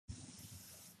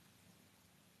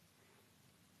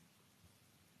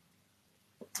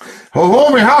Hello,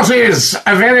 my hearties.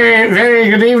 A very, very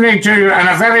good evening to you and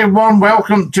a very warm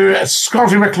welcome to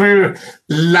Scottie McClue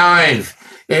Live.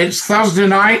 It's Thursday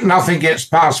night, nothing gets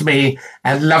past me,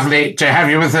 and lovely to have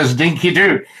you with us, Dinky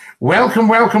Doo. Welcome,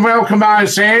 welcome, welcome, I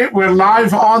say. We're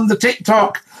live on the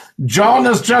TikTok. John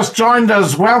has just joined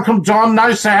us. Welcome, John.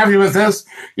 Nice to have you with us.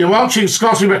 You're watching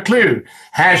Scottie McClue.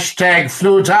 Hashtag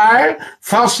FluTie,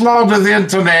 First Lord of the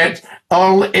Internet,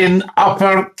 all in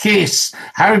uppercase.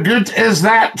 How good is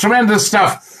that? Tremendous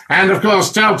stuff. And of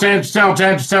course, tell 10 to tell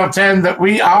 10 to tell 10 that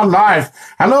we are live.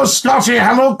 Hello, Scotty.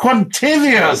 Hello,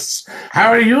 Quintivius.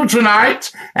 How are you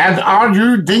tonight? And are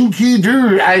you Dinky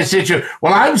Doo? I say to you,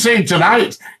 well, I'm saying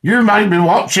tonight you might be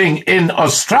watching in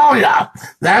Australia,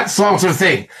 that sort of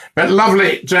thing. But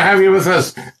lovely to have you with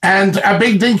us. And a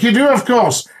big Dinky Doo, of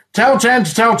course. Tell 10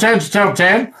 to tell 10 to tell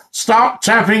 10. Start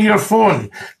tapping your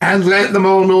phone and let them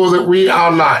all know that we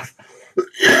are live.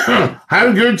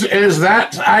 How good is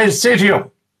that? I say to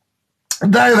you.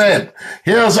 Now then,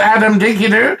 here's Adam Dinky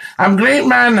Doo. I'm great,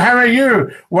 man. How are you?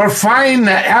 We're fine,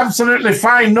 absolutely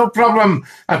fine, no problem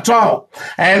at all.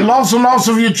 Lots and lots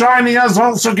of you joining us.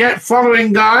 Also get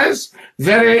following, guys.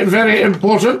 Very, very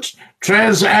important.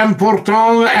 Très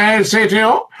important, I say to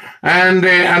you. And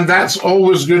that's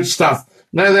always good stuff.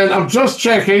 Now then, I'm just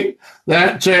checking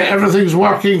that everything's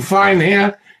working fine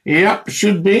here. Yep,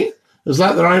 should be. Is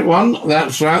that the right one?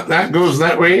 That's right. That goes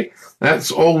that way. That's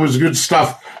always good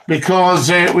stuff. Because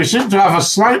we seem to have a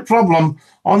slight problem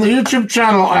on the YouTube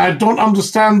channel. I don't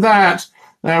understand that.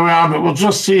 There we are, but we'll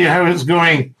just see how it's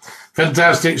going.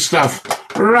 Fantastic stuff.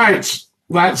 Right,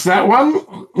 that's that one.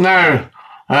 Now,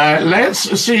 let's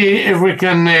see if we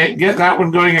can get that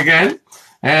one going again.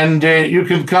 And you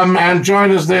can come and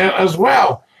join us there as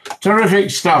well.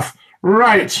 Terrific stuff.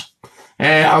 Right.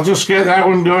 I'll just get that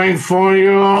one going for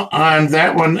you. And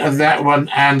that one, and that one,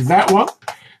 and that one.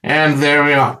 And there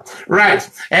we are. Right.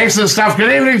 Excellent stuff.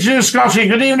 Good evening to you, Scotty.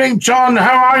 Good evening, John.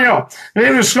 How are you? Good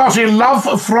evening, Scotty.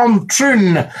 Love from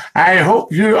Troon. I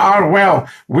hope you are well.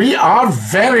 We are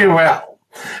very well.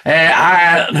 Who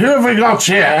have we got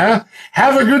here?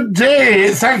 Have a good day.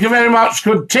 Thank you very much.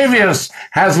 Quintivius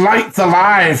has liked the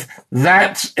live.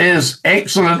 That is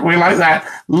excellent. We like that.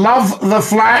 Love the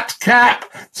flat cap,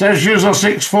 says user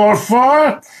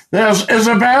 644. There's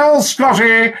Isabel.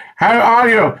 Scotty, how are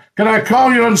you? Can I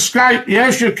call you on Skype?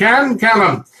 Yes, you can,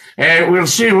 Callum. We'll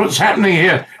see what's happening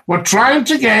here. We're trying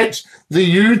to get the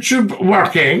YouTube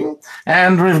working,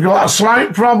 and we've got a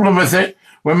slight problem with it.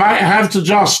 We might have to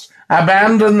just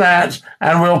abandon that,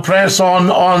 and we'll press on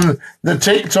the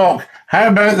TikTok. How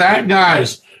about that,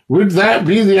 guys? Would that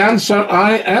be the answer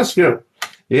I ask you?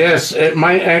 Yes, it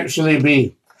might actually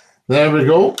be. There we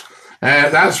go.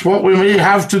 That's what we may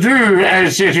have to do, I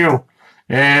say to you.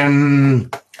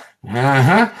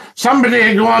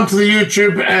 Somebody go onto the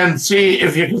YouTube and see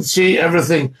if you can see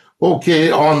everything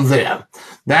okay on there.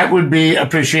 That would be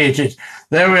appreciated.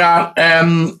 There we are.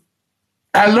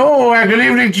 Hello, good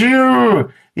evening to you.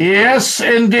 Yes,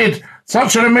 indeed.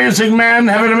 Such an amazing man.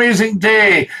 Have an amazing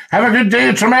day. Have a good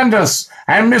day. Tremendous.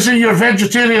 I'm missing your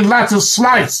vegetarian lettuce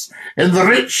slice in the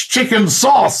rich chicken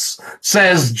sauce,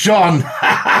 says John.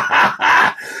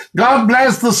 God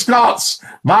bless the Scots.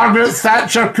 Margaret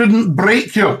Thatcher couldn't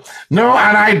break you. No,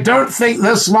 and I don't think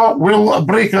this lot will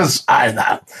break us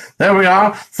either. There we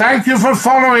are. Thank you for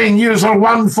following, user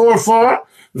 144.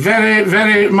 Very,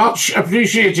 very much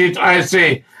appreciated, I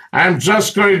say. I'm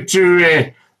just going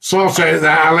to sort out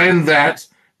that. I'll end that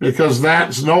because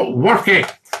that's not working.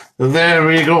 There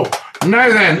we go. Now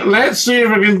then, let's see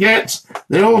if we can get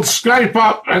the old Skype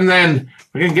up and then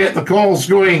we can get the calls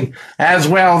going as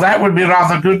well. That would be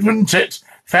rather good, wouldn't it?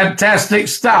 Fantastic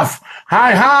stuff.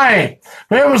 Hi, hi.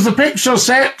 Where was the picture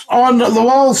set on the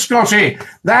wall, Scotty?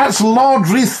 That's Lord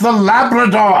Reith the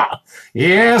Labrador.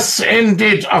 Yes,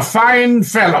 indeed. A fine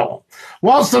fellow.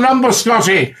 What's the number,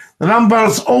 Scotty? The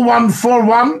number's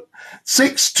 0141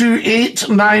 628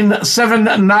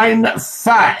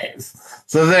 9795.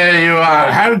 So there you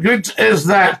are. How good is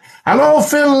that? Hello,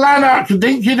 Phil Lanark,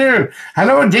 Dinky Doo.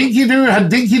 Hello, Dinky Doo,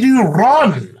 Dinky Doo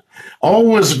Ron.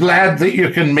 Always glad that you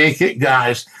can make it,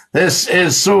 guys. This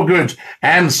is so good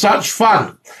and such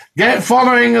fun. Get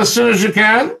following as soon as you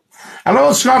can.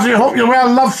 Hello, Scotty. Hope you're well.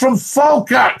 Love from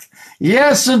Falkirk.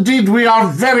 Yes, indeed, we are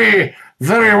very,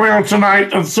 very well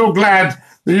tonight. I'm so glad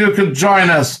that you could join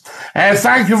us.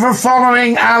 Thank you for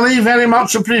following, Ali. Very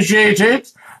much appreciated.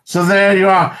 So there you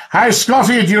are. Hi,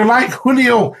 Scotty. Do you like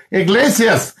Julio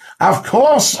Iglesias? Of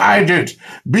course I did.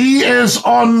 B is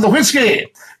on the whiskey.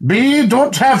 B,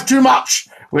 don't have too much.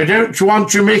 We don't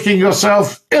want you making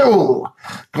yourself ill,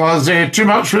 because too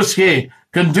much whiskey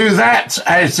can do that,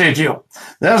 I say to you.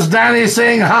 There's Danny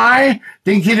saying hi.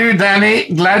 Dinky do,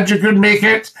 Danny. Glad you could make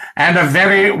it. And a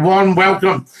very warm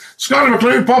welcome. Scottie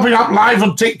McClue popping up live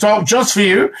on TikTok just for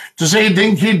you to say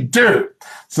Dinky do.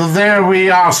 So there we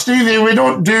are. Stevie, we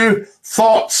don't do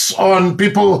thoughts on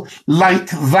people like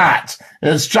that.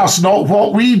 It's just not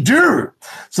what we do.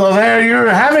 So there you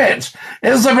have it.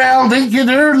 Isabel, Dinky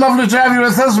do, lovely to have you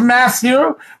with us.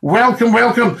 Matthew, welcome,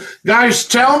 welcome. Guys,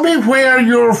 tell me where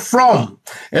you're from.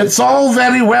 It's all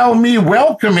very well me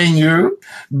welcoming you,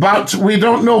 but we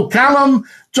don't know. Callum,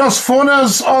 just phone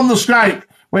us on the Skype.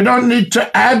 We don't need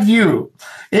to add you.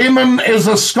 Eamon is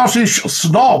a Scottish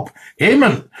snob.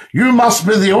 Eamon, you must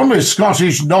be the only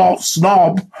Scottish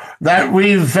snob that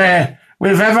we've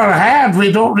ever had.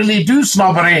 We don't really do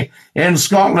snobbery in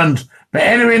Scotland. But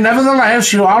anyway,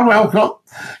 nevertheless, you are welcome.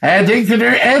 Dinky-do,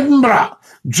 Edinburgh.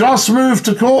 Just moved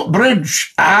to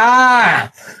Coatbridge.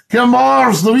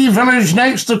 Kilmore's the wee village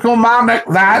next to Kilmarnock.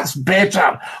 That's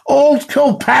better. Old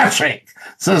Kilpatrick,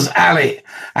 says Ali.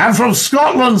 I'm from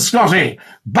Scotland, Scotty.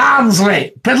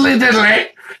 Barnsley. Piddly diddly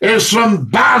is from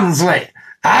Barnsley.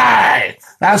 Aye,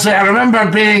 that's it. I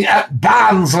remember being at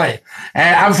Barnsley.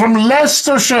 I'm from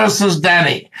Leicestershire, says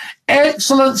Danny.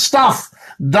 Excellent stuff.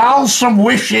 Dal's from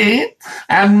Wishy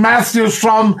and Matthew's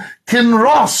from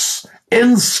Kinross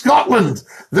in Scotland.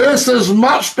 This is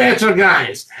much better,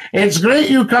 guys. It's great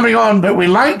you coming on, but we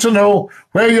like to know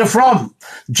where you're from.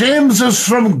 James is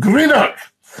from Greenock.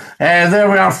 There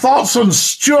we are. Thoughts on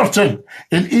Stewarton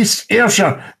in East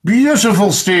Ayrshire.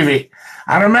 Beautiful, Stevie.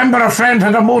 I remember a friend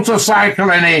had a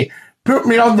motorcycle and he put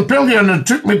me on the pillion and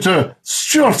took me to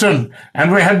Stewarton,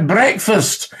 and we had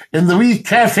breakfast in the wee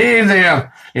cafe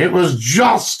there. It was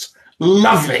just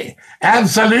lovely.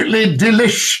 Absolutely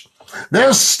delish.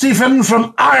 There's Stephen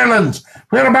from Ireland.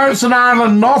 Whereabouts in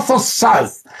Ireland, north or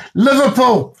south?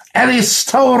 Liverpool. Any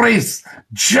stories?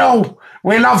 Joe,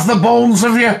 we love the bones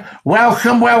of you.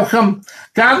 Welcome, welcome.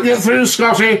 Can't get through,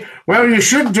 Scotty? Well, you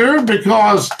should do,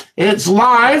 because it's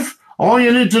live. All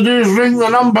you need to do is ring the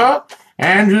number,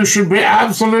 and you should be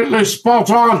absolutely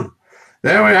spot on.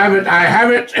 There we have it. I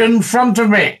have it in front of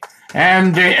me,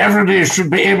 and everybody should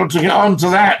be able to get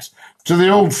onto that, to the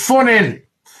old phone-in.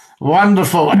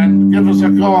 Wonderful. And give us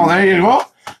a call. There you go.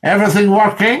 Everything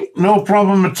working. No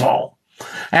problem at all.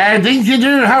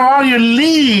 Dinky-do, how are you?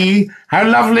 Lee, how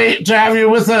lovely to have you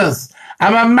with us.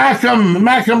 I'm a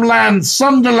Mackham Land,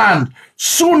 Sunderland.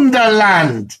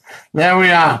 There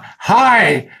we are.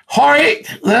 Hi. Hoyk,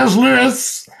 there's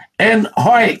Lewis in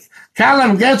Hoyk.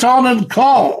 Callum, get on and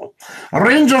call.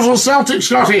 Rangers or Celtic,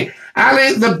 Scotty?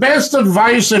 Ali, the best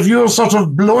advice if you're sort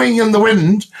of blowing in the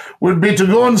wind would be to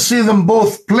go and see them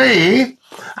both play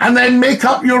and then make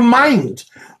up your mind.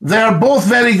 They're both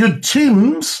very good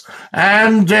teams,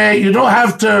 and you don't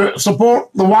have to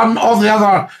support the one or the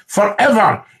other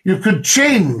forever. You could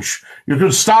change. You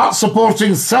could start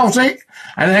supporting Celtic,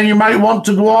 and then you might want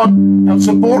to go on and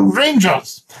support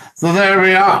Rangers. So there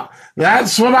we are.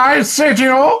 That's what I say to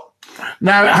you.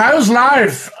 Now, how's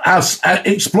life?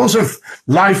 Explosive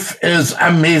life is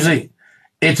amazing.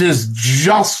 It is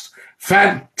just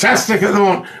fantastic at the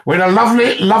moment. We had a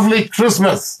lovely, lovely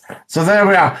Christmas. So there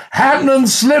we are. Happening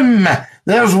Slim.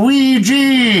 There's Wee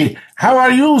G. How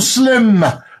are you, Slim?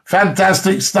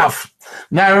 Fantastic stuff.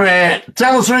 Now,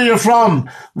 tell us where you're from.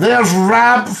 There's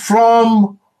Rab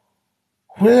from...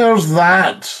 Where's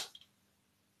that?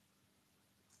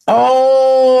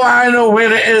 Oh, I know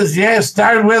where it is. Yes,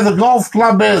 down where the golf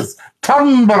club is.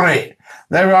 Turnberry.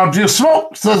 There we are. Do you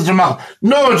smoke, says Jamal?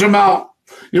 No, Jamal.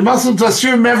 You mustn't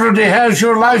assume everybody has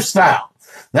your lifestyle.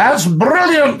 That's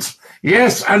brilliant.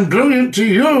 Yes, and brilliant to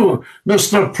you,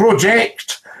 Mr.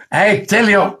 Project. I tell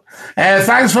you.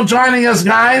 Thanks for joining us,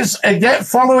 guys. Get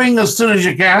following as soon as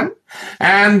you can.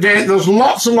 And there's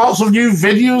lots and lots of new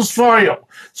videos for you.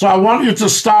 So I want you to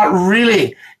start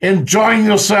really enjoying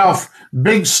yourself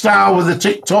big style with the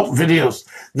TikTok videos.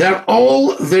 They're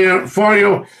all there for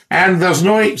you, and there's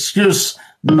no excuse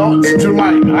not to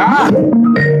like.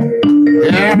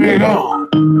 There we go.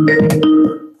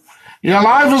 You're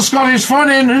live with Scottish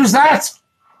Phone-In. Who's that?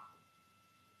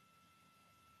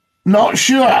 Not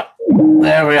sure.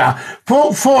 There we are.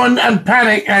 Poke phone and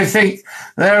panic, I think.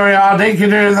 There we are.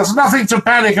 There's nothing to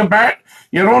panic about.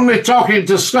 You're only talking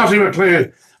to Scottie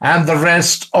McClue and the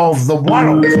rest of the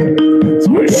world.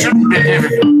 So it shouldn't be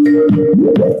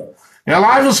difficult. You're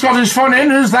live with Scottish Phone-In.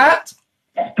 Who's that?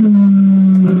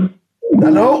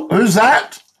 Hello? Who's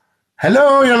that?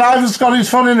 Hello, you're live with Scottish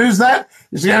Phone-In. Who's that?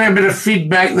 There's getting a bit of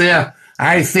feedback there,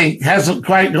 I think. Hasn't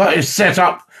quite got his set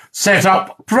up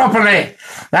properly.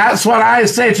 That's what I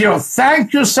say to you.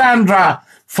 Thank you, Sandra,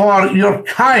 for your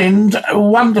kind,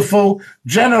 wonderful,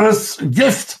 generous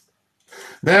gift.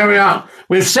 There we are.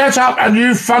 We've set up a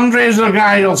new fundraiser,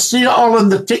 guy. You'll see it all in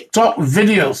the TikTok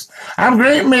videos. I'm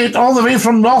great mate all the way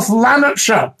from North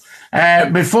Lanarkshire.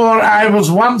 Before I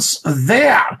was once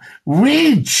there.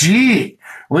 We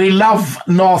love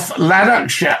North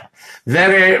Lanarkshire.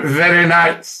 Very, very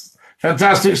nice.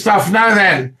 Fantastic stuff. Now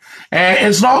then,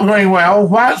 it's not going well.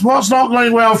 What's not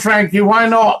going well, Frankie? Why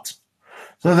not?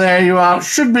 So there you are.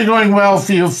 Should be going well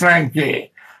for you,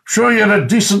 Frankie. Sure you're a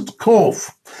decent cove.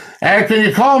 Can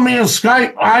you call me on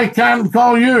Skype? I can't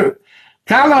call you.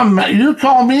 Callum, you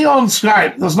call me on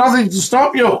Skype. There's nothing to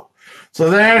stop you. So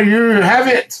there you have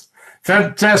it.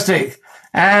 Fantastic.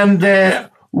 And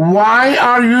why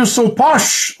are you so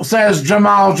posh, says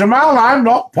Jamal. Jamal, I'm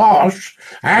not posh.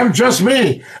 I'm just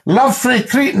me. Love-free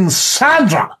cretin,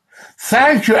 Sandra.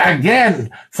 Thank you again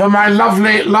for my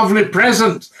lovely, lovely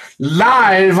present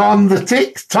live on the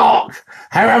TikTok.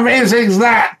 How amazing is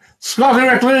that? Scottie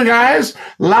McClue, guys,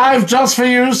 live just for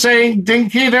you saying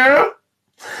dinky-doo.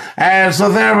 So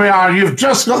there we are. You've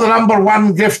just got the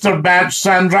 #1 gifter badge,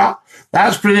 Sandra.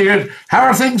 That's pretty good. How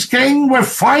are things, King? We're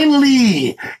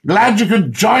finally glad you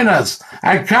could join us.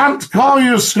 I can't call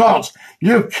you Scott.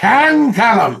 You can,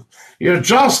 Callum. You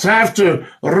just have to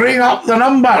ring up the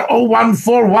number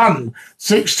 0141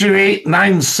 628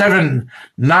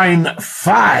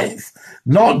 9795.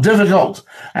 Not difficult.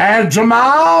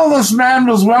 Jamal, this man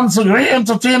was once a great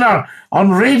entertainer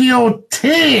on Radio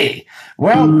T.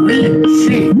 Well, here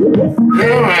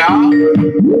we are.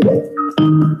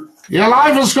 You're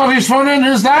live on Scotty's phone in,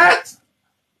 who's that?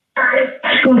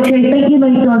 Scotty, thank you,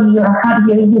 my son. I can't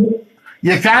hear you.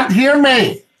 You can't hear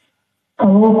me?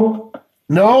 Oh.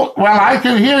 No, well, I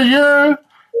can hear you.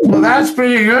 Well, that's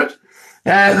pretty good.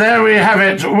 There we have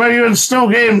it. Were you in Still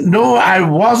Game? No, I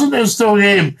wasn't in Still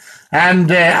Game.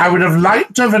 And I would have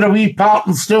liked to have had a wee part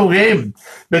in Still Game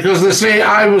because they say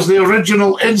I was the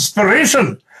original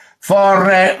inspiration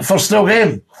for Still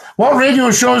Game. What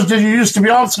radio shows did you used to be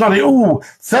on, Scotty? Oh,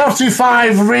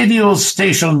 35 radio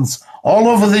stations all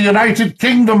over the United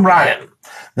Kingdom, Ryan.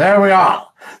 There we are.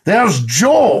 There's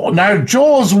Joe. Now,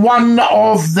 Joe's one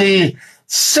of the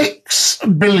 6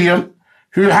 billion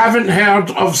who haven't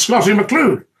heard of Scottie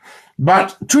McClue,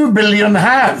 but 2 billion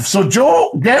have. So,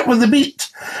 Joe, get with the beat.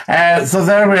 So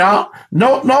there we are.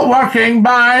 Nope, not working.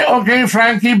 Bye. Okay,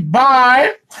 Frankie,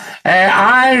 bye.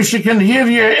 She can hear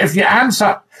you if you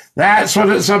answer. That's what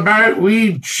it's about.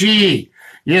 You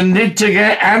need to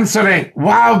get answering.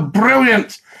 Wow,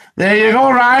 brilliant. There you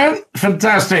go, Ryan.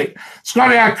 Fantastic.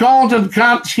 Scotty, I called and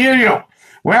can't hear you.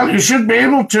 Well, you should be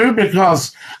able to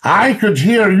because I could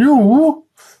hear you.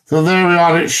 So there we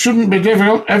are. It shouldn't be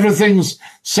difficult. Everything's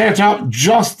set up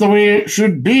just the way it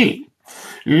should be.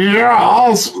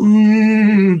 Yes.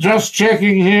 Just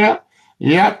checking here.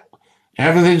 Yep.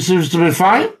 Everything seems to be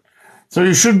fine. So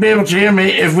you should be able to hear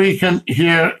me if we can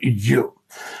hear you.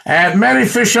 Mary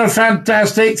Fisher,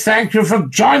 fantastic. Thank you for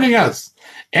joining us.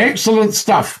 Excellent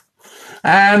stuff.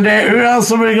 And who else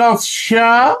have we got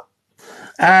here?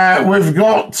 We've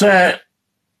got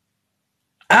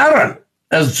Aaron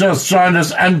has just joined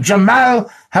us, and Jamal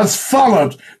has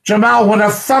followed. Jamal, what a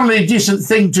thoroughly decent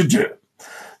thing to do.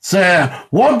 So,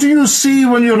 what do you see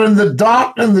when you're in the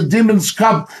dark and the demons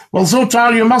come? Well,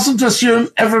 Zotar, you mustn't assume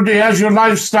everybody has your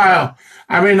lifestyle.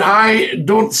 I mean, I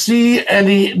don't see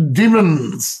any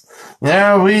demons.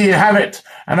 There we have it.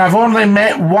 And I've only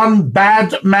met one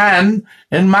bad man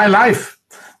in my life.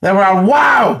 There were,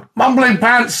 wow, Mumbling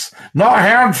Pants, not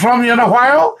heard from you in a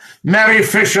while. Mary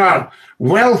Fisher,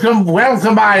 welcome,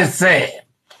 welcome, I say.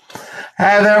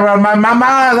 There were, my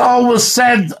mama always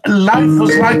said life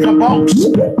was like a box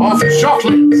of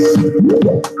chocolates.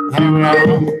 There we are.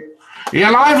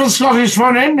 You're live on Scottish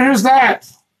Phone In. Who's that?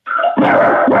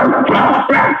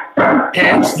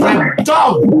 It's the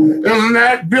dog. Isn't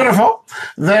that beautiful?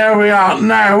 There we are.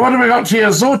 Now, what have we got here?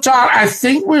 Zotar, I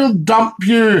think we'll dump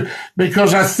you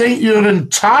because I think you're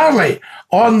entirely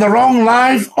on the wrong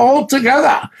live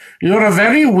altogether. You're a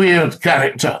very weird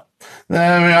character.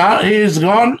 There we are. He's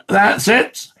gone. That's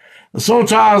it.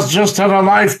 Zotar's just had a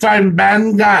lifetime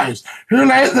ban, guys. Who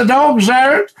let the dogs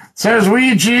out? Says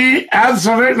Ouija.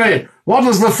 Absolutely. What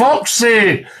does the fox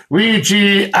say?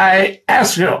 Ouija, I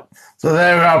ask you. So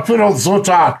there we are. Poor old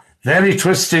Zotar. Very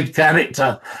twisted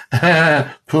character.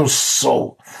 Poor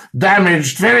soul.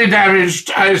 Damaged. Very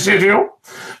damaged, I say to you.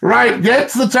 Right. Get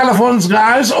the telephones,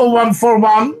 guys.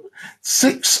 0141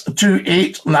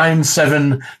 628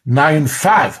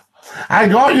 9795. I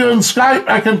got you on Skype.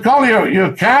 I can call you.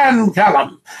 You can,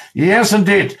 Callum. Yes,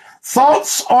 indeed.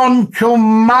 Thoughts on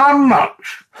Kilmarnock?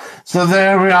 So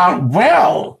there we are.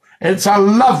 Well, It's a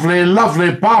lovely,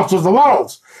 lovely part of the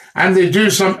world. And they do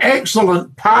some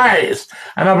excellent pies.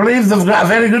 And I believe they've got a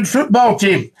very good football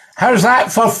team. How's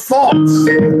that for thoughts?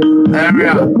 There we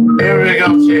are. Here we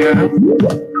go, here.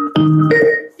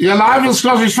 You're live on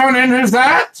Scottish Phone In. Who's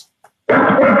that?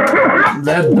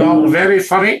 That dog, very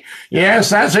funny. Yes,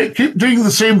 that's it. Keep doing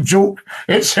the same joke.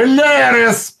 It's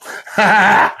hilarious.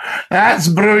 That's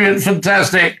brilliant,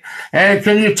 fantastic.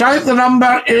 Can you type the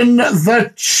number in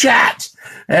the chat?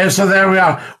 So there we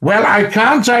are. Well, I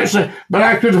can't actually, but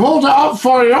I could hold it up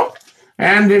for you.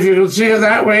 And if you can see it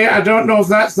that way, I don't know if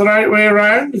that's the right way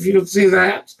around, if you can see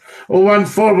that.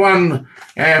 0141,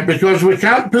 because we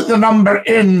can't put the number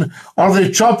in or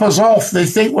they chop us off. They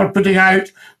think we're putting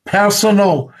out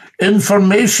personal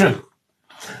information.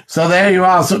 So there you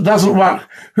are. So it doesn't work.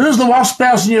 Who's the worst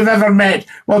person you've ever met?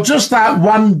 Well, just that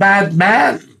one bad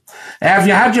man. Have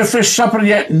you had your fish supper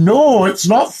yet? No, it's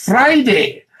not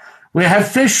Friday. We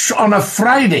have fish on a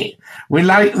Friday. We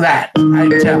like that, I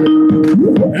tell you.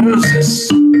 Who's this?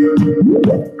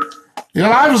 You're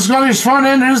live with Scottish Phone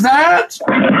In. Who's that?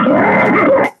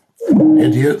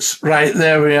 Idiots. Right,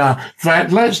 there we are. In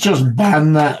fact, let's just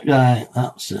ban that guy.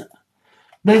 That's it.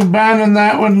 Big ban on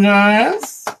that one,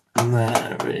 guys.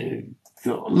 There we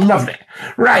go. Lovely.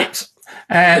 Right. So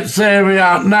there we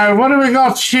are. Now, what do we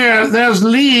got here? There's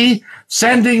Lee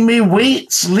sending me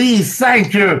weights. Lee,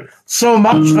 thank you so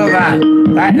much for that.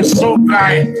 That is so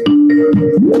kind.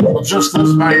 Well, just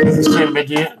this might be the same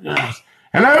idiot. Yes.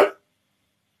 Hello?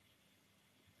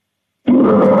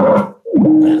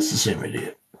 That's the same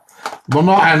idiot. We'll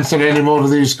not answer any more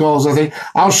of these calls, I think.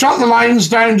 I'll shut the lines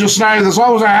down just now. There's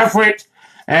always a half-wit.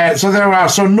 So there we are.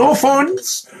 So no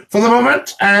phones for the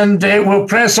moment, and we'll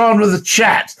press on with the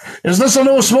chat. Is this a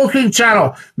no-smoking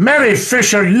channel? Mary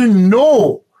Fisher, you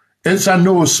know it's a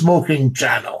no-smoking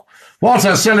channel. What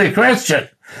a silly question.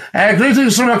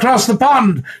 Greetings from across the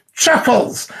pond.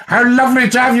 Chuckles, how lovely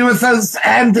to have you with us,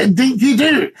 and Dinky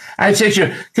Doo. I say to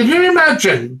you, can you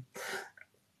imagine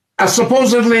a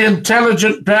supposedly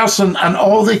intelligent person and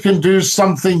all they can do is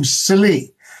something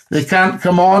silly? They can't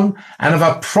come on and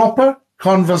have a proper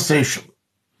conversation.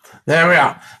 There we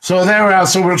are. So there we are.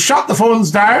 So we'll shut the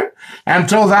phones down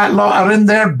until that lot are in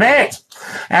their bed.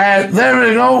 There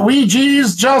we go. Wee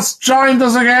G's just joined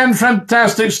us again.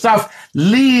 Fantastic stuff.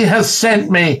 Lee has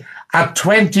sent me a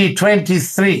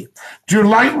 2023. Do you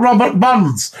like Robert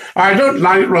Burns? I don't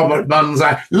like Robert Burns.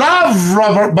 I love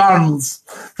Robert Burns.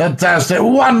 Fantastic.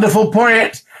 Wonderful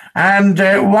poet and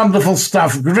wonderful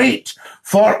stuff. Great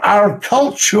for our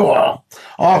culture,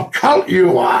 or cult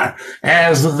you are,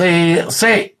 as they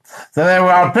say. So there we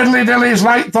are. Piddly dillies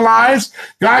like the lives.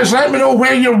 Guys, let me know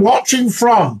where you're watching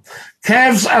from.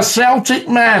 Kev's a Celtic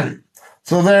man.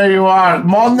 So there you are.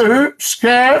 I'm on the hoops,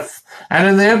 Kev. And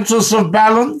in the interest of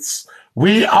balance,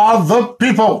 we are the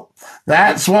people.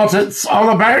 That's what it's all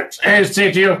about. I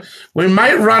say to you, we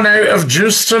might run out of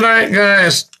juice tonight,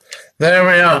 guys. There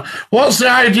we are. What's the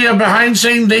idea behind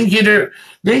saying Dinky Doo?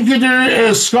 Dinky Doo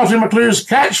is Scottie McClue's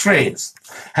catchphrase.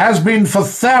 Has been for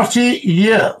 30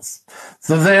 years.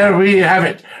 So there we have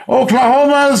it.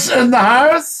 Oklahoma's in the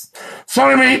house.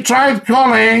 Sorry, mate, tried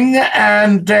calling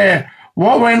and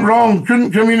what went wrong?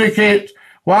 Couldn't communicate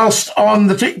whilst on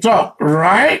the TikTok,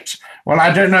 right? Well,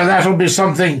 I don't know. That'll be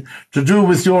something to do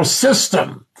with your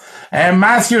system.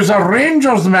 Matthew's a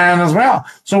Rangers man as well.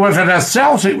 So we've had a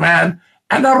Celtic man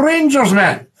and a Rangers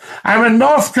man. I'm in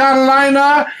North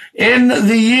Carolina in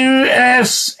the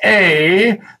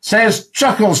USA, says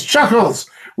Chuckles. Chuckles,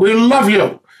 we love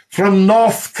you from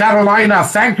North Carolina.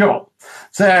 Thank you.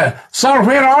 So, sir,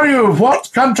 where are you?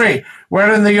 What country?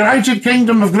 We're in the United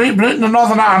Kingdom of Great Britain and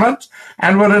Northern Ireland,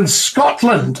 and we're in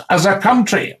Scotland as a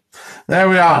country. There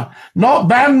we are. Not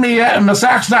ban me yet in the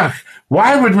Sassenach.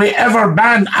 Why would we ever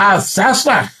ban a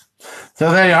Sassenach?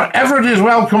 So there you are. Everybody's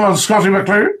welcome on Scottie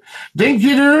McClue.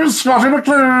 Dinky Doo, Scottie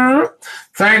McClue.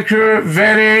 Thank you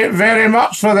very, very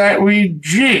much for that, wee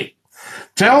G.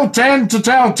 Tell 10 to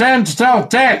tell 10 to tell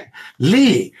 10.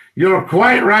 Lee, you're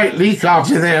quite right, Lee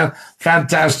Carty there.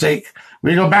 Fantastic.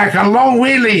 We go back a long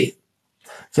way, Lee.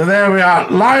 So there we are.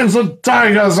 Lions and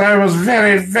Tigers. I was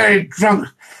very, very drunk.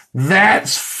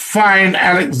 That's fine,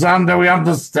 Alexander. We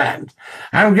understand.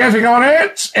 I'm getting on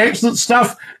it. Excellent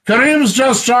stuff. Kareem's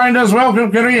just joined us.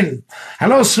 Welcome, Kareem.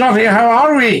 Hello, Scotty. How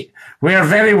are we? We're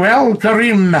very well,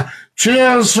 Kareem.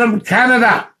 Cheers from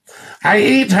Canada. I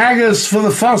ate haggis for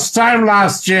the first time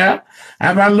last year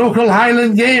at my local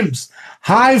Highland Games.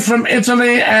 Hi from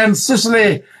Italy and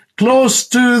Sicily, close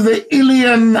to the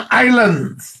Ilian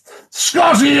Islands.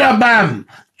 Scotty, ya bam.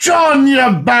 John,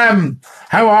 ya bam.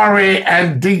 How are we?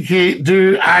 And Dinky,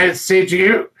 do I say to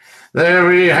you? There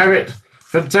we have it.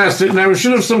 Fantastic. Now, we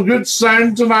should have some good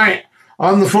sound tonight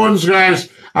on the phones, guys.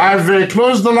 I've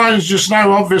closed the lines just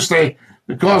now, obviously,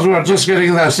 because we're just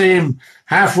getting the same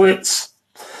half-wits.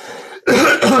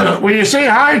 Will you say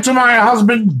hi to my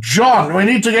husband, John? We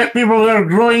need to get people who are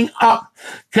growing up.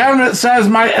 Kermit says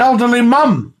my elderly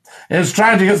mum is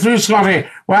trying to get through, Scotty.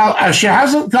 Well, she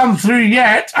hasn't come through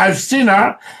yet. I've seen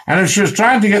her, and if she was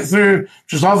trying to get through,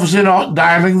 she's obviously not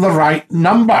dialing the right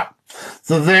number.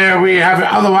 So there we have it.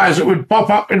 Otherwise, it would pop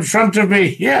up in front of me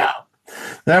here.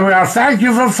 There we are. Thank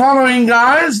you for following,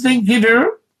 guys.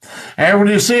 Dinky-doo. Will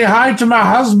you say hi to my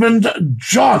husband,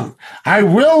 John? I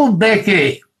will,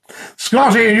 Becky.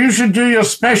 Scotty, you should do your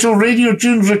special radio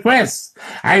tunes requests.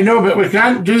 I know, but we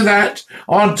can't do that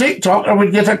on TikTok or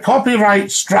we'd get a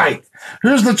copyright strike.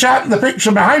 Who's the chap in the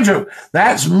picture behind you?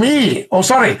 That's me. Oh,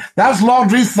 sorry, that's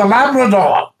Lord Reith the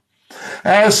Labrador.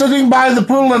 Sitting by the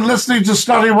pool and listening to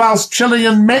Scotty whilst chilling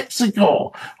in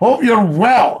Mexico. Hope you're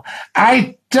well.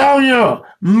 I tell you,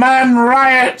 man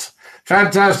riot.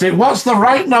 Fantastic. What's the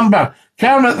right number?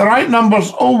 Kermit, the right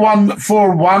number's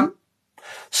 0141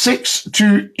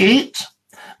 628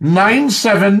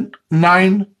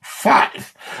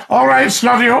 9795. All right,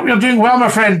 Scotty, hope you're doing well, my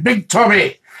friend. Big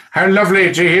Tommy, how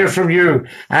lovely to hear from you.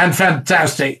 And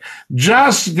fantastic.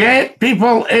 Just get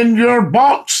people in your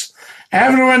box.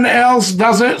 Everyone else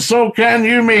does it, so can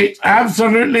you, mate.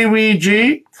 Absolutely,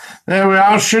 Ouija. There we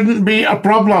are. Shouldn't be a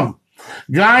problem.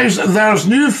 Guys, there's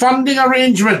new funding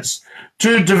arrangements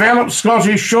to develop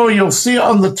Scotty's show. You'll see it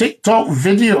on the TikTok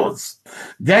videos.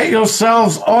 Get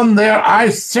yourselves on there, I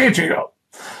say to you.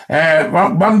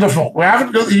 Well, wonderful. We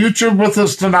haven't got the YouTube with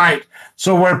us tonight,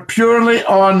 so we're purely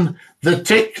on the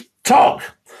TikTok.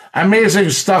 Amazing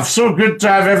stuff. So good to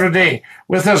have every day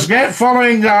with us. Get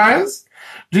following, guys.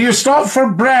 Do you stop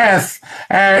for breath?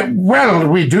 Well,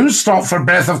 we do stop for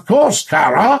breath, of course,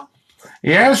 Cara.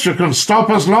 Yes, you can stop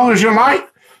as long as you like,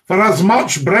 for as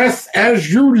much breath as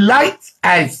you like,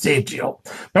 I say to you.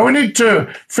 But we need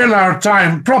to fill our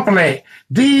time properly.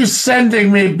 Dee's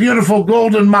sending me beautiful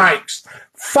golden mics.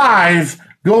 5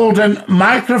 golden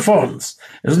microphones.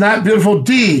 Isn't that beautiful?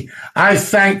 Dee, I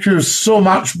thank you so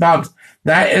much, bud.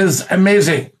 That is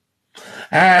amazing.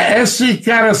 SC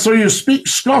Cara, so you speak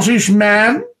Scottish,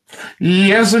 man?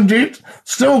 Yes, indeed.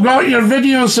 Still got your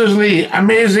video, says Lee.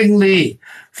 Amazing, Lee.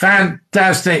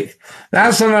 Fantastic.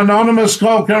 That's an anonymous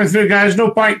call coming through, guys.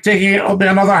 No point taking it. It'll be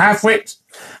another half-wit,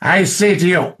 I say to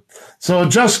you. So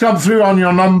just come through on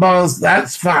your numbers.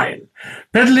 That's fine.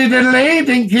 Piddly-diddly,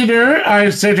 dinky-doo, I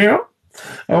say to you.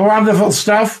 Wonderful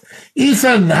stuff.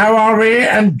 Ethan, how are we?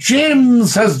 And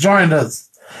James has joined us.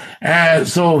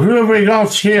 So who have we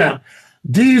got here?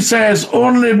 Dee says,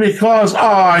 only because...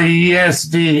 Oh, yes,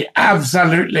 Dee,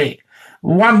 absolutely.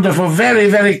 Wonderful. Very,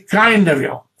 very kind of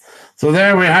you. So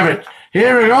there we have it.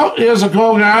 Here we go. Here's a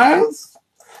call, guys.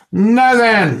 Now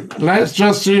then, let's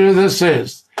just see who this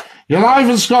is. You're live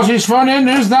in Scottish Phone In.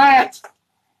 Who's that?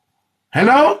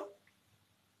 Hello?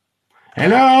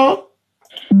 Hello?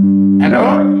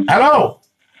 Hello? Hello?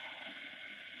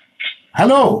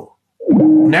 Hello?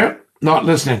 No, not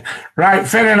listening. Right,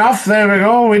 fair enough. There we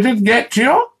go. We did get to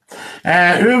you. Who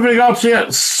have we got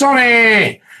here?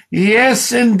 Sorry.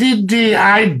 Yes, indeed, Dee.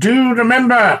 I do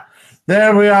remember.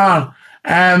 There we are.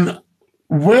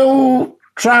 Will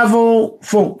Travel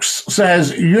Folks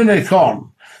says unicorn.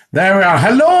 There we are.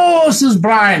 Hello, says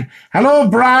Brian. Hello,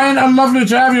 Brian, and lovely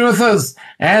to have you with us.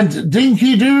 And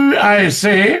dinky-doo, I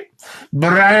say.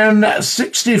 Brian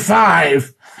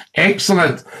 65.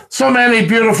 Excellent. So many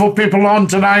beautiful people on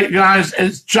tonight, guys.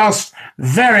 It's just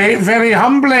very, very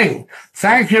humbling.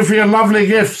 Thank you for your lovely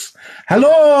gifts.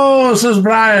 Hello, says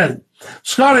Brian.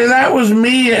 Scotty, that was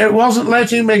me. It wasn't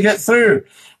letting me get through.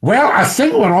 Well, I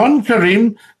think we're on,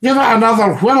 Kareem. Give it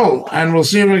another whirl, and we'll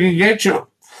see if we can get you.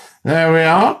 There we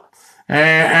are.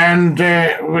 And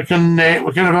we can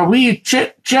have a wee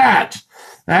chit-chat.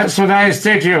 That's what I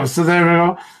say to you. So there we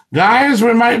go. Guys,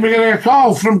 we might be getting a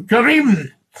call from Kareem.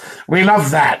 We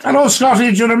love that. Hello, Scotty.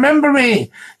 Do you remember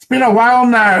me? It's been a while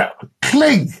now.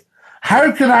 Clig.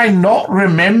 How could I not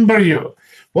remember you?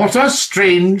 What a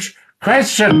strange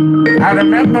question. I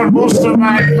remember most of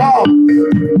my calls.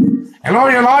 Hello,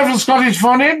 you're live on Scottish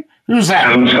Phone In? Who's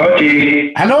that? Hello,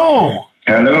 Scotty. Hello.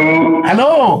 Hello.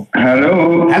 Hello.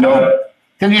 Hello. Hello.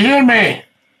 Can you hear me?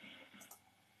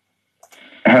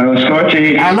 Hello,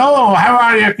 Scotty. Hello. How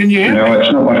are you? Can you hear me? No,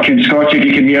 it's not working, Scotty.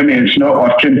 You can hear me. It's not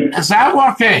working. Is that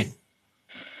working?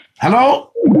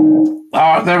 Hello?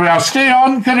 Oh, there we are. Stay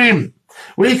on, Kareem.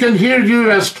 We can hear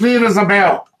you as clear as a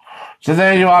bell. So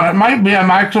there you are. It might be a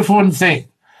microphone thing.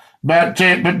 But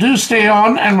do stay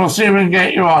on, and we'll see if we can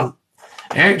get you on.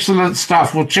 Excellent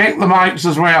stuff. We'll check the mics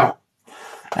as well.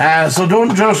 So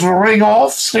don't just ring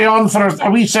off. Stay on for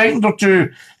a wee second or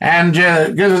two and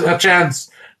give us a chance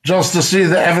just to see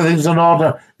that everything's in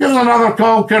order. Give us another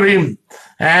call, Kareem,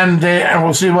 and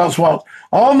we'll see what's what.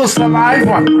 Almost a live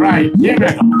one. Right, here we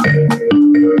go.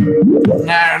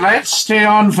 Now, let's stay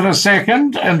on for a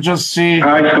second and just see.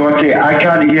 Hi, Scotty. I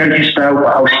can't hear you still, but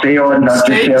I'll stay on.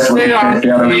 Stay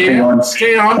on.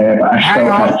 Stay on. Hang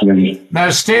on. Now,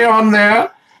 stay on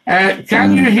there.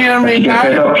 Can you hear me now?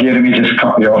 Fed up hearing me, just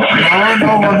cut me off.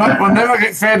 No, we'll never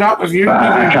get fed up with you.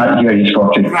 I can't hear you,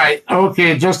 Scotty. Right,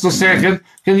 okay, just a second.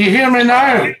 Can you hear me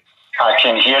now? I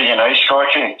can hear you now,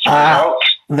 Scotty.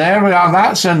 There we are.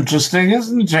 That's interesting,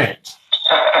 isn't it?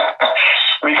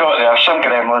 We got there, some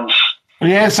gremlins.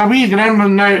 Yes, a wee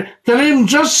gremlin now. Kareem,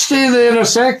 just stay there a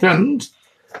second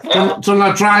till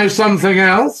I try something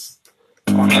else.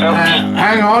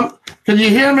 Hang on. Can you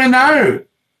hear me now?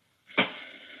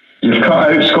 You've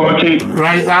cut out, Scotty.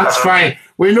 Right, that's fine.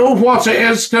 We know what it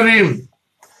is, Kareem.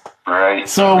 Right.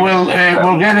 So we'll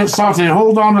get it sorted.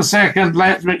 Hold on a second.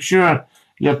 Let's make sure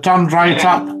you're turned right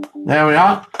up. There we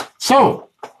are. So,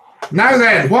 now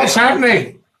then, what's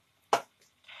happening?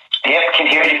 Yep, can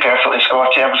hear you perfectly,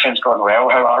 Scotty. Everything's going well.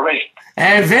 How are we?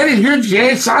 Very good,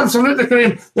 yes, absolutely,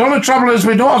 Kareem. The only trouble is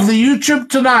we don't have the YouTube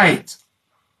tonight.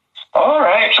 All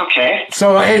right, okay.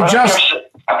 So it just...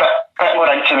 A bit more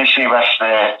intimacy with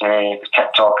the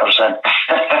TikTokers then.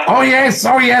 Oh yes,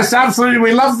 absolutely.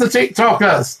 We love the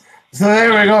TikTokers. So there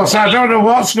we go. So I don't know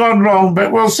what's gone wrong,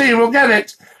 but we'll see. We'll get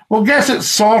it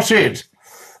sorted.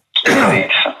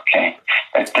 Right, okay.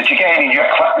 Did you get any new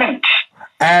equipment?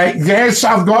 Yes,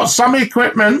 I've got some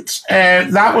equipment.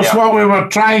 That was what we were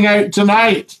trying out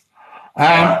tonight.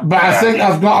 But I think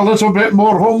I've got a little bit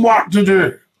more homework to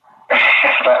do.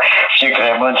 But a few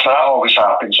gremlins, that always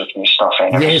happens with new stuff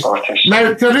anyway. Yes.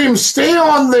 Now, Kareem, stay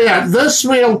on there. This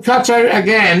will cut out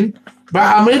again, but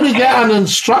I'll maybe get an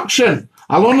instruction.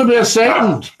 I'll only be a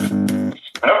second. No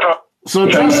problem. So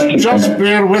just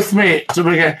bear with me to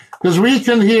begin, because we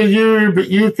can hear you, but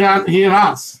you can't hear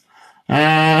us.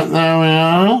 There we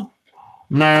are.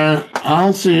 Now,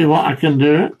 I'll see what I can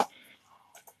do.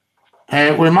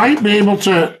 We might be able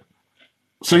to...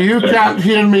 So you can't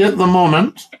hear me at the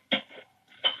moment.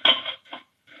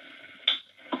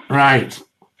 Right.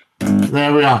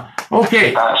 There we are.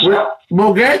 Okay.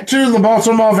 We'll get to the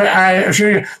bottom of it, I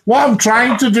assure you. What I'm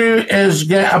trying to do is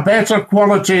get a better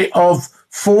quality of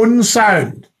phone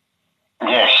sound.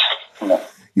 Yes.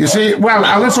 You see, well,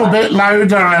 a little bit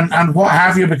louder and what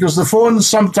have you, because the phones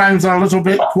sometimes are a little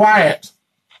bit quiet.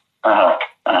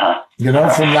 You know,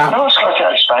 from that. No, Scotty,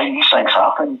 that's fine. These things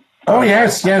happen. Oh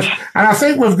yes. And I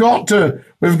think we've got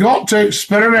to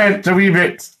experiment a wee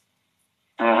bit.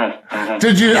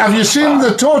 Have you seen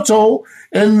the total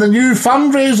in the new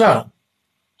fundraiser?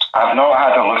 I've not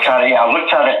had a look at it. I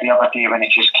looked at it the other day when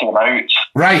it just came out.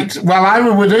 Right. Well, I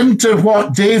was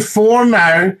into day 4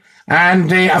 now,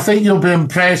 and I think you'll be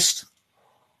impressed.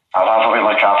 I'll have a wee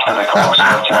look after the call.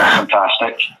 That's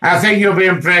fantastic. I think you'll be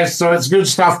impressed. So it's good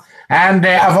stuff. And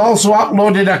I've also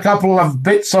uploaded a couple of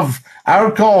bits of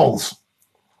our calls.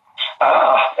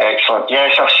 Excellent.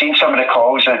 Yes, I've seen some of the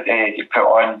calls that you put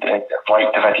on,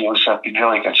 like the videos. They've been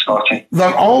really good, Scotty.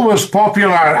 They're always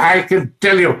popular, I can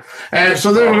tell you.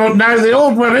 So there we go. Now,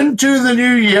 we're into the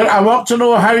new year. I want to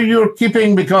know how you're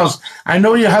keeping, because I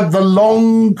know you had the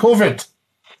long COVID.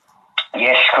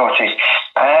 Yes, Scotty.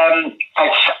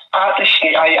 It's at the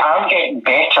stage, I am getting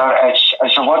better.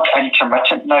 It's the word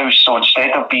intermittent now, so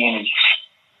instead of being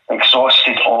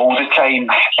exhausted all the time,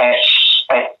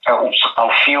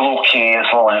 I'll feel okay as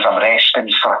long as I'm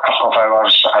resting for a couple of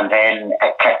hours, and then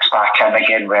it kicks back in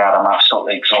again where I'm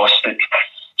absolutely exhausted.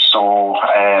 So,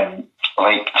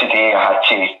 like today, I had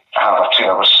to have a 2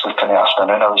 hours sleep in the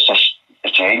afternoon. I was just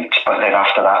drained, but then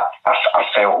after that, I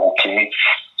felt okay.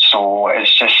 So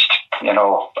it's just,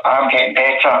 I'm getting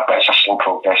better, but it's a slow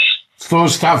progress. Slow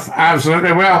stuff,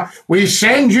 absolutely. Well, we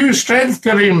send you strength,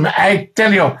 Kareem, I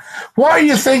tell you. What are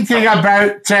you thinking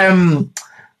about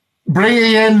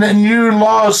bringing in new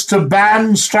laws to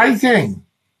ban striking?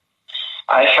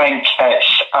 I think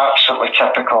it's absolutely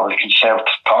typical of the Conservative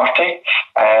Party.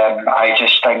 I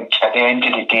just think at the end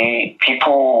of the day,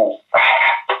 people,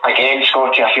 again,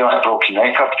 Scotty, I feel like a broken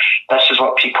record. This is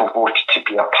what people voted to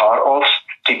be a part of.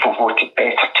 People voted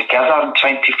Better Together in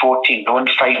 2014, knowing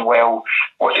fine well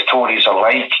what the Tories are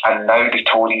like, and now the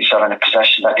Tories are in a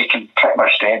position that they can pretty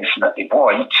much do anything that they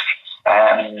want.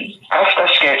 If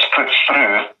this gets put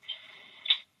through,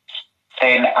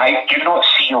 then I do not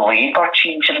see Labour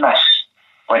changing this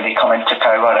when they come into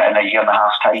power in a year and a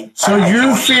half time. So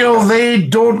you feel they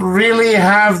don't really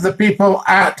have the people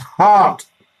at heart?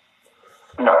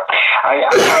 No,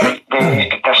 I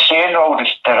they're saying all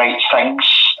the right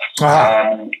things.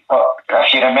 But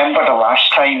if you remember the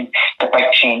last time, the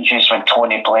big changes when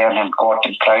Tony Blair and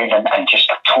Gordon Brown and just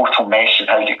a total mess of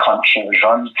how the country was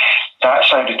run,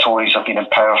 that's how the Tories have been in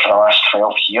power for the last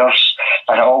 12 years.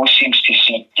 And it always seems to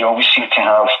you always seem to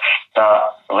have that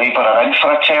Labour are in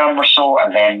for a term or so,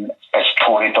 and then it's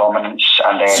Tory dominance.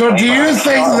 And then so do you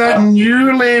think that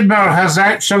New Labour has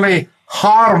actually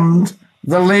harmed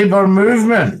the Labour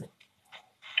movement?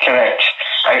 Correct.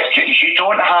 You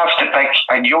don't have the big,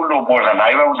 and you'll know more than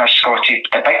I will, Miss Scotty,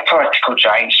 the big political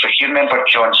giants. So if you remember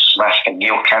John Smith and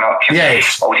Neil Kinnock,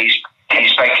 yes, all these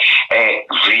big,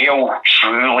 real,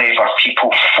 true Labour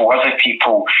people for the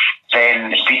people,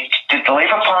 then the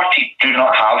Labour Party do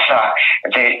not have that.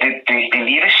 The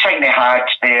nearest thing they had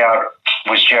there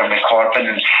was Jeremy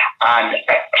Corbyn, and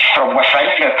from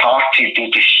within the party they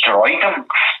destroyed him.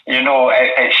 You know,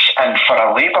 and for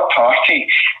a Labour Party,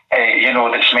 you know,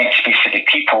 that's meant to be for the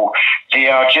people,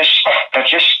 they're just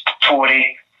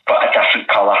Tory but a different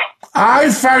colour. I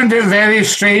found it very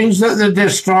strange that they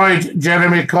destroyed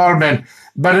Jeremy Corbyn,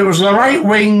 but it was the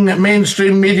right-wing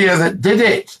mainstream media that did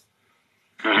it.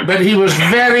 Mm-hmm. But he was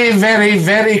very, very,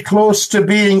 very close to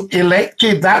being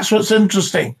elected. That's what's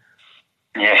interesting.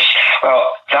 Yes,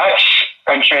 well, that's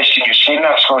interesting you're saying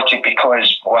that, Scotty,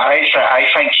 because I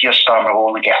think you're starting to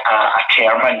only get a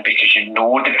term in because you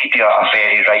know the media are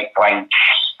very right-wing.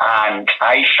 And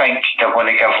I think they're going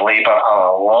to give Labour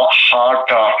a lot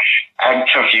harder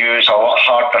interviews, a lot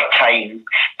harder time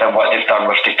than what they've done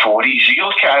with the Tories. You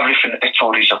look at everything that the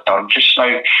Tories have done just now,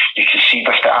 you can see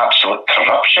with the absolute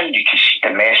corruption, you can see the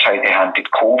mess how they handled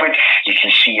COVID, you can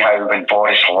see how when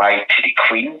Boris lied to the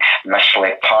Queen,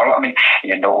 misled Parliament,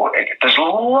 you know, there's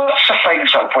lots of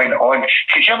things that went on.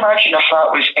 Could you imagine if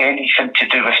that was anything to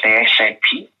do with the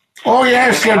SNP? Oh,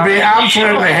 yes, there'd be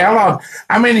absolutely hell on.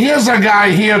 I mean, here's a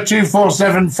guy here,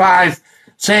 2475,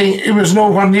 saying he was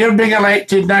nowhere near being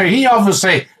elected. Now, he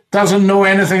obviously doesn't know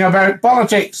anything about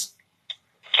politics.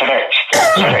 Correct.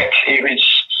 He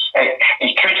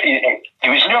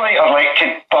was nearly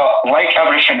elected, but like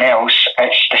everything else,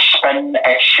 it's the spin,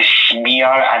 it's the smear,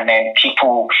 and then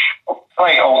people,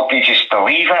 they just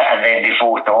believe it and then they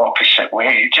vote the opposite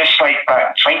way. Just like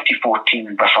back in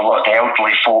 2014 with a lot of the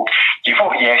elderly folk, you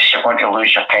vote yes, you're going to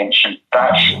lose your pension.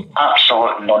 That's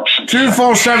absolute nonsense.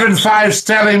 2475's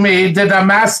telling me he did a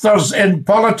master's in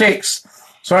politics.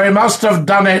 So he must have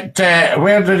done it,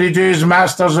 where did he do his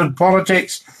master's in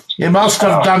politics? He must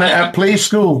have done it at play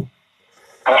school.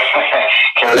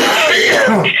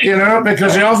 You know,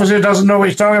 because he obviously doesn't know what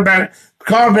he's talking about.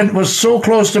 Corbyn was so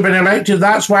close to being elected,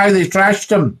 that's why they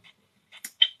trashed him.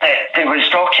 There was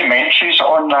documentaries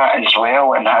on that as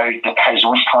well, and how his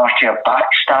own party have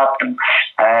backstabbed him,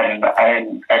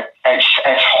 and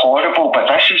it's horrible. But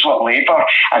this is what Labour,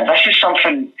 and this is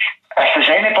something. If there's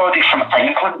anybody from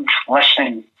England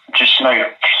listening just now,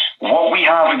 what we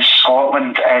have in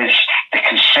Scotland is the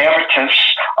Conservatives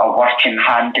are working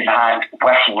hand in hand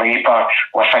with Labour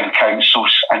within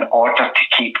councils in order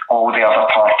to keep all the other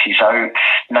parties out.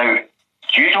 Now,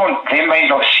 they might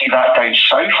not see that down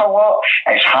south a lot.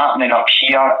 It's happening up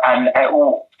here, and it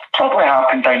will probably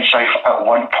happen down south at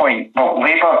one point. But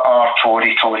Labour are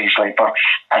Tory, Tories Labour,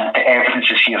 and the evidence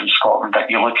is here in Scotland that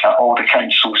you look at all the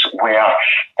councils where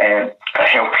they're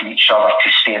helping each other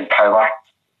to stay in power,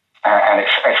 and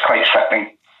it's quite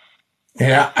sickening.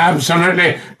 Yeah,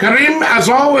 absolutely. Kareem, as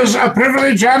always, a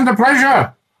privilege and a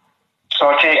pleasure.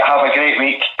 Scotty, have a great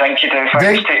week. Thank you, Dave.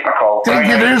 Thanks for taking my call. Thank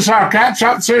you, sir. Catch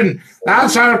up soon.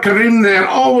 That's our Kareem there.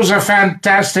 Always a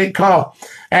fantastic call.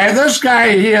 This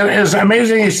guy here is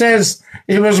amazing. He says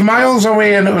he was miles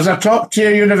away and it was a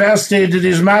top-tier university he did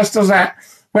his master's at.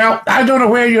 Well, I don't know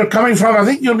where you're coming from. I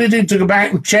think you're needing to go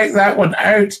back and check that one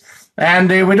out. And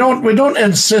we don't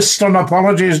insist on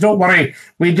apologies. Don't worry.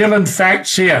 We deal in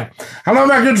facts here. Hello,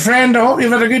 my good friend. I hope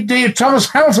you've had a good day. Thomas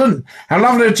Helton. How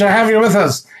lovely to have you with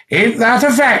us. Ain't that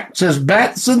a fact? Says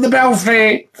Bats in the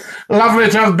Belfry. Lovely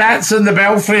to have Bats in the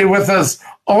Belfry with us.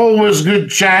 Always good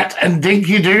chat and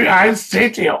dinky-do, I say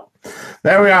to you.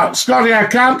 There we are. Scotty, I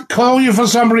can't call you for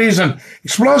some reason.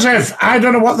 Explosive. I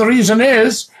don't know what the reason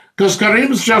is, because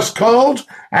Kareem's just called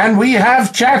and we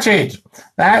have chatted.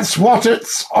 That's what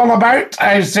it's all about,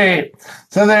 I say.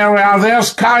 So there we are.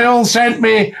 There's Kyle sent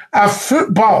me a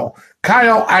football.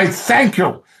 Kyle, I thank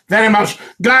you very much.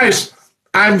 Guys,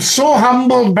 I'm so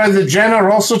humbled by the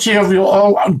generosity of you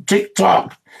all on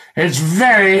TikTok. It's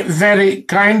very, very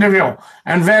kind of you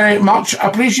and very much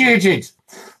appreciated.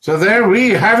 So there we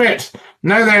have it.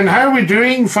 Now then, how are we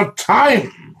doing for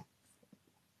time?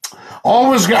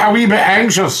 Always get a wee bit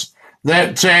anxious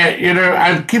that,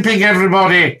 I'm keeping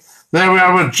everybody There we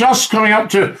are. We're just coming up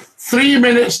to 3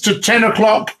 minutes to 10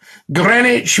 o'clock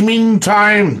Greenwich Mean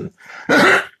Time.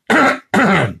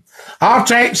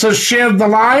 Artex has shared the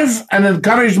live and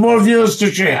encouraged more viewers to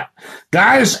share.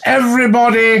 Guys,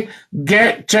 everybody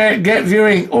get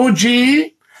viewing. OG,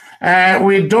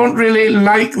 we don't really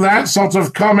like that sort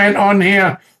of comment on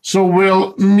here, so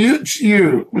we'll mute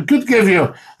you. We could give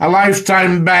you a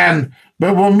lifetime ban,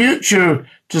 but we'll mute you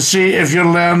to see if you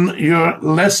learn your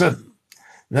lesson.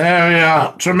 There we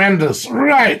are. Tremendous.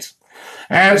 Right.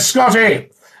 Scotty,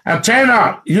 a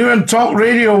tenner, you and Talk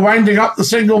Radio winding up the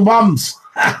single mums.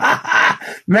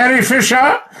 Mary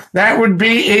Fisher, that would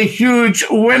be a huge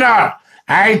winner.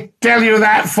 I tell you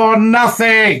that for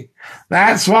nothing.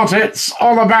 That's what it's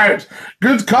all about.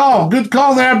 Good call. Good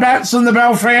call there, Bats in the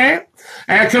Belfry.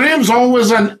 Kareem's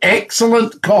always an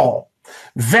excellent call.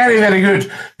 Very, very good.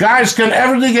 Guys, can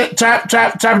everybody get tap,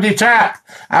 tappity, tap?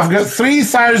 I've got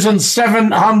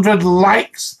 3,700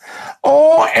 likes.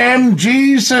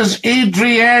 OMG, says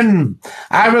Adrienne.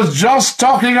 I was just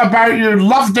talking about you.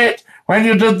 Loved it when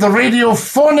you did the radio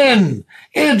phone-in.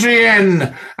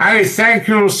 Adrienne, I thank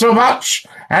you so much,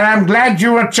 and I'm glad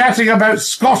you were chatting about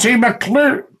Scottie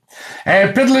McClue.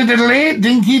 Piddly-diddly,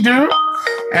 dinky-doo.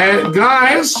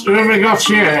 Guys, who have we got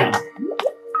here?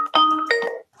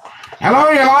 Hello,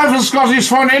 you're live with Scotty's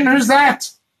phone-in. Who's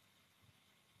that?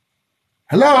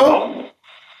 Hello?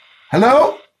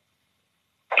 Hello?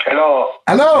 Hello.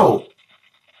 Hello?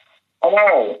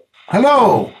 Hello.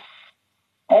 Hello?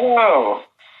 Hello.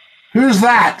 Who's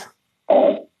that?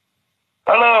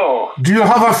 Hello. Do you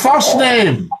have a first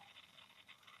name?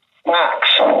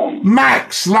 Max.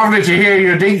 Max. Lovely to hear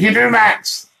you, dinky-doo,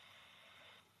 Max.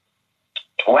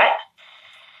 What?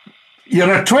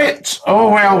 You're a twit.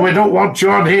 Oh, well, we don't want you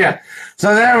on here.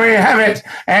 So there we have it.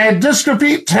 Disco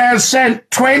Pete has sent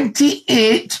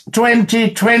 28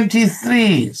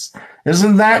 2023s.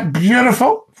 Isn't that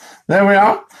beautiful? There we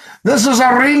are. This is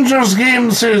a Rangers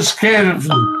game, says Kevin.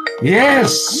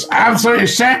 Yes, absolutely,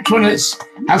 except when it's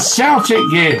a Celtic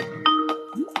game.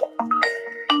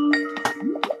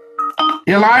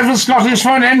 You're live with Scottish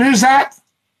phone in. Who's that?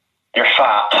 You're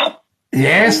fat.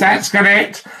 Yes, that's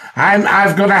correct.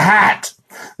 I've got a hat.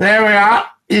 There we are.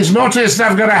 He's noticed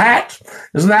I've got a hat.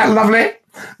 Isn't that lovely?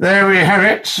 There we have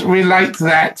it. We like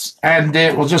that. And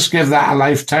we'll just give that a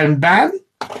lifetime ban.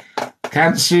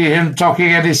 Can't see him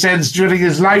talking any sense during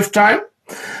his lifetime.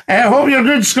 Hope you're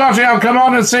good, Scotty. I'll come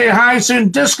on and say hi soon.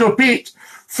 Disco Pete,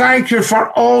 thank you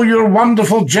for all your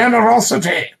wonderful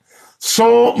generosity.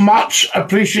 So much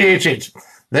appreciated.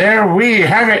 There we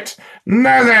have it.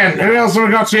 Now then, who else have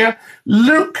we got here?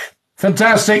 Luke,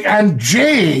 fantastic. And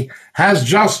Jay has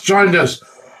just joined us.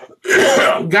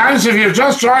 Guys, if you've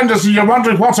just joined us and you're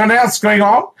wondering what on earth's going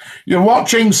on, you're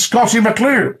watching Scottie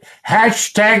McClue.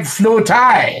 Hashtag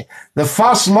FloTie, the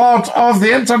first lord of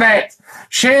the internet.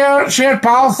 Share,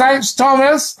 pal. Thanks,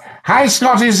 Thomas. Hi,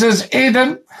 Scotty, says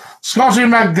Aidan. Scotty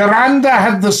McGranda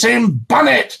had the same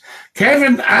bonnet.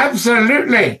 Kevin,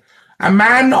 absolutely. A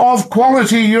man of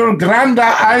quality, your granda,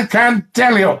 I can't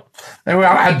tell you. There we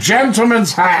are, a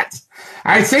gentleman's hat.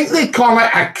 I think they call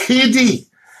it a kiddie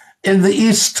in the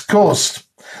East Coast.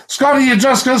 Scotty, you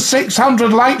just got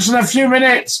 600 likes in a few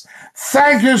minutes.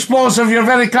 Thank you, Explosive. You're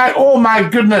very kind. Oh, my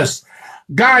goodness.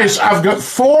 Guys, I've got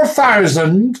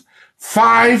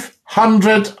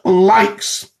 4,500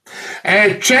 likes.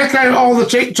 Check out all the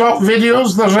TikTok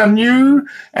videos. There's a new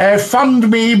Fund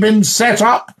Me been set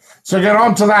up, so get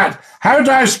on to that. How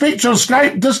do I speak to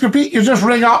Skype? Disco Pete, you just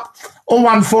ring up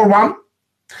 0141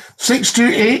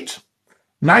 628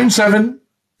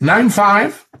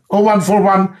 9795.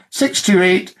 0141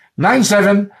 628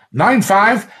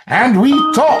 9795, and we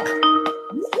talk.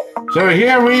 So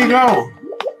here we go.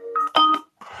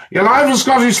 You're live with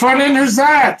Scottish Fun-In. Who's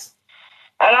that?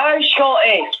 Hello,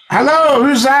 Scotty. Hello,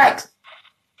 who's that?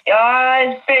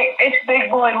 It's Big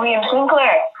Boy William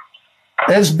Sinclair.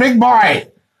 It's Big Boy.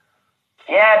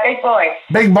 Yeah, Big Boy.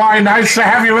 Big Boy, nice to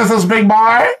have you with us, Big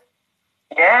Boy.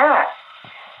 Yeah.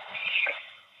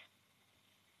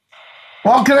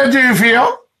 What can I do for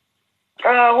you?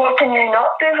 What can you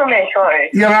not do for me, Scotty?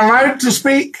 You're allowed to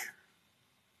speak.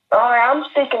 Oh, I am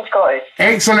speaking, Scotty.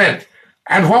 Excellent.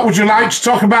 And what would you like to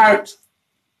talk about?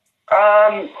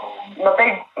 My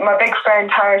big friend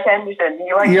Harris Henderson.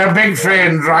 Your big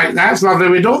friend, right? That's lovely.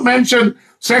 We don't mention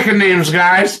second names,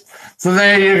 guys. So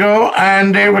there you go.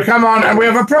 And we come on and we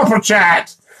have a proper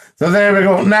chat. So there we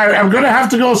go. Now, I'm going to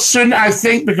have to go soon, I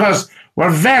think, because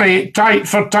we're very tight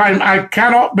for time. I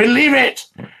cannot believe it.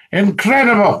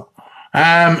 Incredible.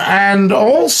 And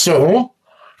also,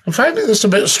 I'm finding this a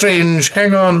bit strange.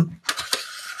 Hang on.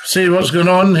 See what's going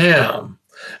on here.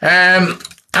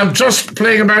 I'm just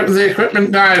playing about with the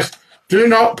equipment, guys. Do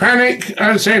not panic,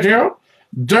 I say to you.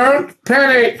 Don't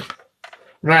panic.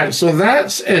 Right, so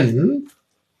that's in.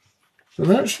 So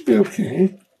that should be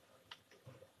okay.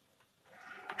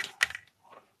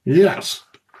 Yes.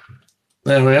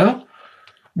 There we are.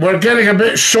 We're getting a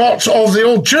bit short of the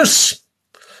old juice.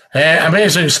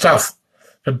 Amazing stuff.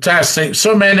 Fantastic.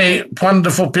 So many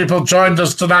wonderful people joined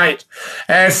us tonight.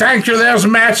 Thank you. There's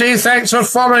Matty. Thanks for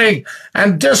following.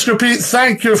 And Disco Pete,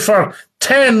 thank you for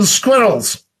 10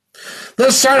 squirrels.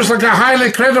 This sounds like a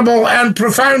highly credible and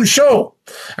profound show.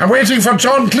 I'm waiting for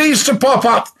John Cleese to pop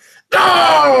up.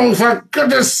 Oh, for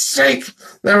goodness sake.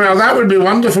 There we are. That would be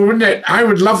wonderful, wouldn't it? I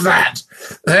would love that.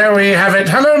 There we have it.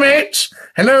 Hello, mate.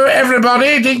 Hello,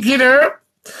 everybody. Dinky-doo.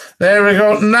 There we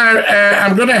go. Now,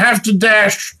 I'm going to have to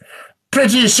dash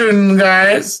pretty soon,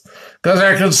 guys, because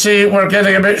I can see we're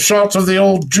getting a bit short of the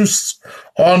old juice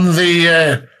on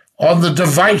the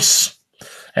device.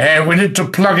 We need to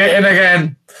plug it in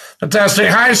again. Fantastic.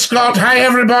 Hi, Scott. Hi,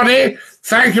 everybody.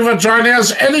 Thank you for joining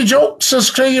us. Any jokes, says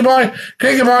Craigie Boy?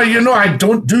 Craigie Boy, you know I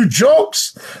don't do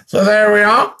jokes. So there we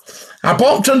are. I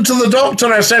popped into the doctor.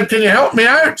 I said, can you help me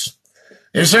out?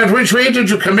 He said, which way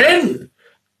did you come in?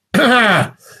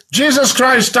 Jesus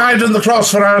Christ died on the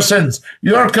cross for our sins.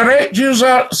 You're correct,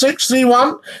 user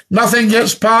 631. Nothing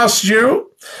gets past you.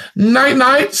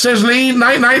 Night-night, says Lee.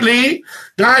 Night-night, Lee.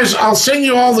 Guys, I'll sing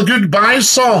you all the goodbye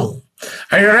song.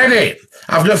 Are you ready?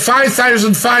 I've got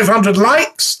 5,500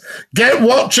 likes. Get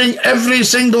watching every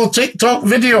single TikTok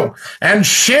video and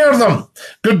share them.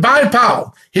 Goodbye,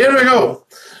 pal. Here we go.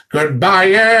 Goodbye,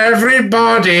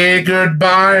 everybody.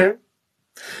 Goodbye.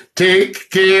 Take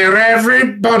care,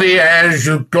 everybody, as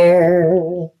you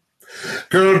go.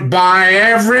 Goodbye,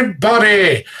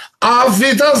 everybody. Auf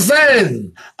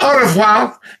Wiedersehen. Au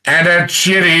revoir and a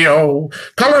cheerio.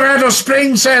 Colorado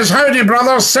Springs says, howdy,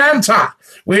 brother. Santa,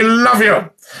 we love you.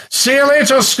 See you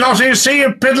later, Scotty. See you,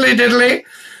 piddly diddly.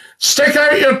 Stick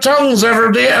out your tongues,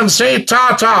 everybody, and say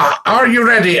ta-ta. Are you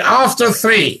ready? After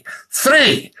 3.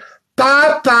 3.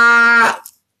 Ta-ta.